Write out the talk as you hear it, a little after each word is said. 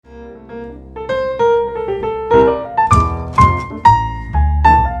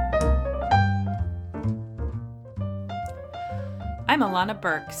Alana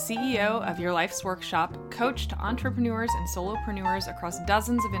Burke, CEO of Your Life's Workshop, coach to entrepreneurs and solopreneurs across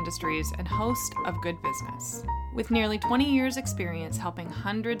dozens of industries, and host of Good Business. With nearly 20 years' experience helping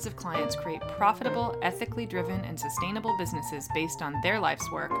hundreds of clients create profitable, ethically driven, and sustainable businesses based on their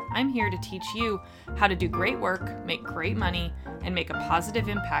life's work, I'm here to teach you how to do great work, make great money, and make a positive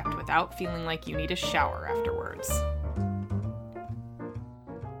impact without feeling like you need a shower afterwards.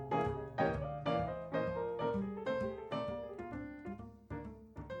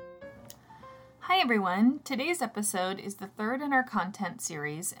 Hi everyone, today's episode is the third in our content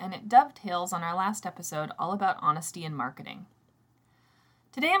series, and it dovetails on our last episode all about honesty in marketing.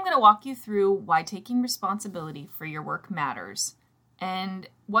 Today I'm going to walk you through why taking responsibility for your work matters, and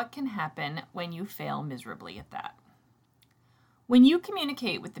what can happen when you fail miserably at that. When you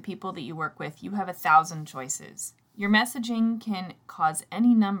communicate with the people that you work with, you have 1,000 choices. Your messaging can cause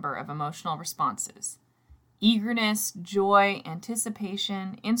any number of emotional responses. Eagerness, joy,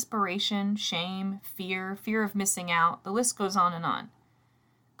 anticipation, inspiration, shame, fear of missing out, the list goes on and on.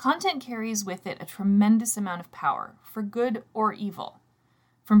 Content carries with it a tremendous amount of power, for good or evil.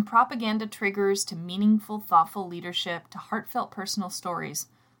 From propaganda triggers to meaningful, thoughtful leadership to heartfelt personal stories,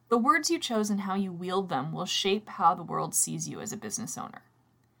 the words you chose and how you wield them will shape how the world sees you as a business owner.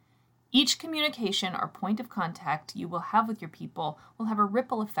 Each communication or point of contact you will have with your people will have a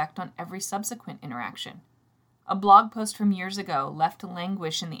ripple effect on every subsequent interaction. A blog post from years ago left to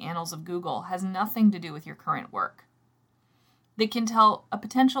languish in the annals of Google has nothing to do with your current work. They can tell a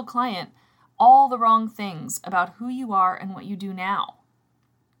potential client all the wrong things about who you are and what you do now.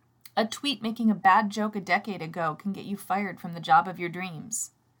 A tweet making a bad joke a decade ago can get you fired from the job of your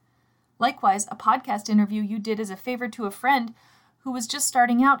dreams. Likewise, a podcast interview you did as a favor to a friend who was just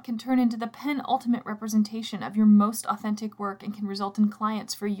starting out can turn into the penultimate representation of your most authentic work and can result in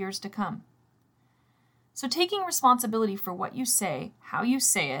clients for years to come. So taking responsibility for what you say, how you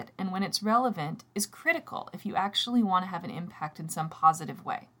say it, and when it's relevant is critical if you actually want to have an impact in some positive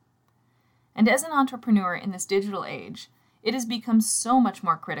way. And as an entrepreneur in this digital age, it has become so much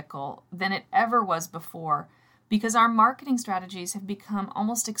more critical than it ever was before because our marketing strategies have become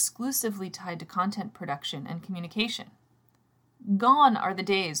almost exclusively tied to content production and communication. Gone are the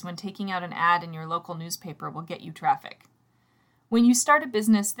days when taking out an ad in your local newspaper will get you traffic. When you start a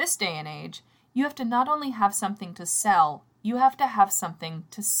business this day and age, you have to not only have something to sell, you have to have something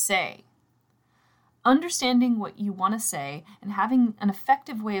to say. Understanding what you want to say and having an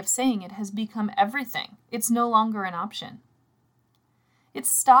effective way of saying it has become everything. It's no longer an option.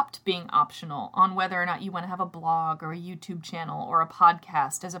 It's stopped being optional on whether or not you want to have a blog or a YouTube channel or a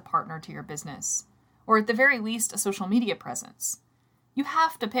podcast as a partner to your business, or at the very least a social media presence. You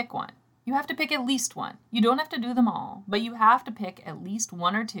have to pick one. You have to pick at least one. You don't have to do them all, but you have to pick at least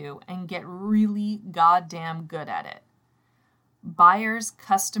one or two and get really goddamn good at it. Buyers,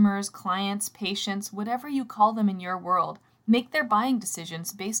 customers, clients, patients, whatever you call them in your world, make their buying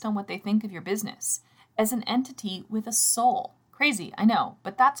decisions based on what they think of your business as an entity with a soul. Crazy, I know,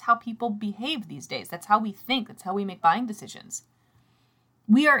 but that's how people behave these days. That's how we think. That's how we make buying decisions.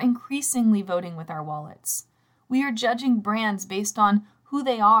 We are increasingly voting with our wallets. We are judging brands based on who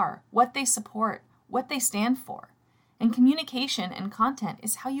they are, what they support, what they stand for. And communication and content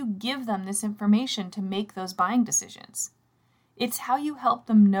is how you give them this information to make those buying decisions. It's how you help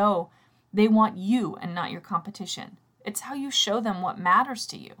them know they want you and not your competition. It's how you show them what matters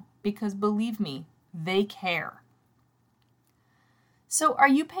to you, because believe me, they care. So are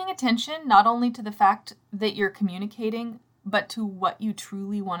you paying attention not only to the fact that you're communicating, but to what you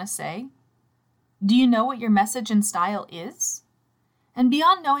truly want to say? Do you know what your message and style is? And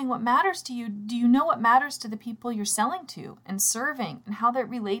beyond knowing what matters to you, do you know what matters to the people you're selling to and serving and how that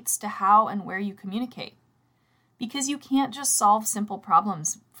relates to how and where you communicate? Because you can't just solve simple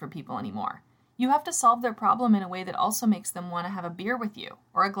problems for people anymore. You have to solve their problem in a way that also makes them want to have a beer with you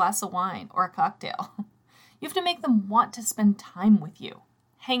or a glass of wine or a cocktail. You have to make them want to spend time with you,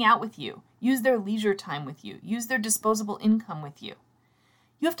 hang out with you, use their leisure time with you, use their disposable income with you.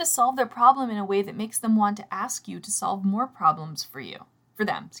 You have to solve their problem in a way that makes them want to ask you to solve more problems for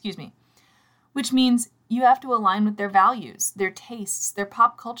them, which means you have to align with their values, their tastes, their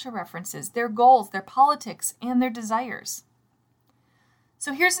pop culture references, their goals, their politics, and their desires.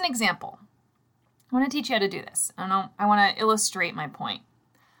 So here's an example. I want to teach you how to do this. I want to illustrate my point.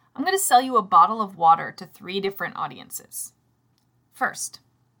 I'm going to sell you a bottle of water to 3 different audiences. First,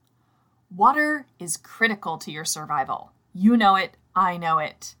 water is critical to your survival. You know it. I know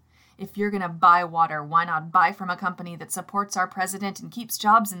it. If you're going to buy water, why not buy from a company that supports our president and keeps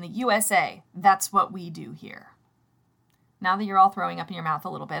jobs in the USA? That's what we do here. Now that you're all throwing up in your mouth a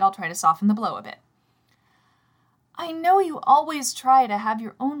little bit, I'll try to soften the blow a bit. I know you always try to have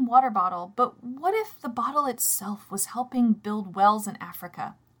your own water bottle, but what if the bottle itself was helping build wells in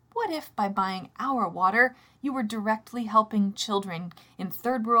Africa? What if by buying our water, you were directly helping children in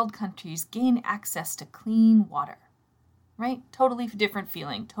third world countries gain access to clean water? Right? Totally different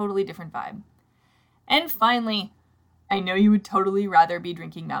feeling, totally different vibe. And finally, I know you would totally rather be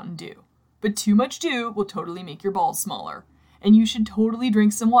drinking Mountain Dew, but too much dew will totally make your balls smaller. And you should totally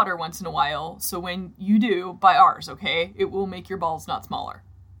drink some water once in a while, so when you do, buy ours, okay? It will make your balls not smaller.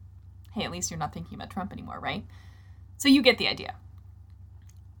 Hey, at least you're not thinking about Trump anymore, right? So you get the idea.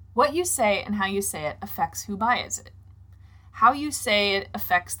 What you say and how you say it affects who buys it. How you say it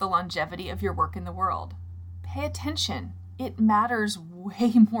affects the longevity of your work in the world. Pay attention. It matters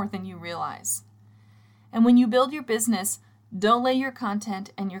way more than you realize. And when you build your business, don't let your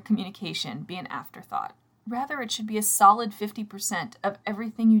content and your communication be an afterthought. Rather, it should be a solid 50% of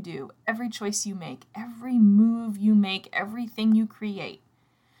everything you do, every choice you make, every move you make, everything you create.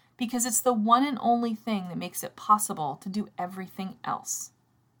 Because it's the one and only thing that makes it possible to do everything else.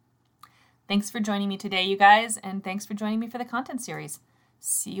 Thanks for joining me today, you guys, and thanks for joining me for the content series.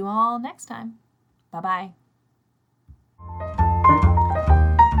 See you all next time. Bye-bye.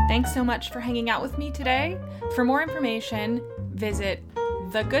 Thanks so much for hanging out with me today. For more information, visit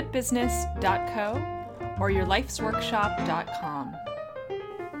thegoodbusiness.co or yourlifesworkshop.com.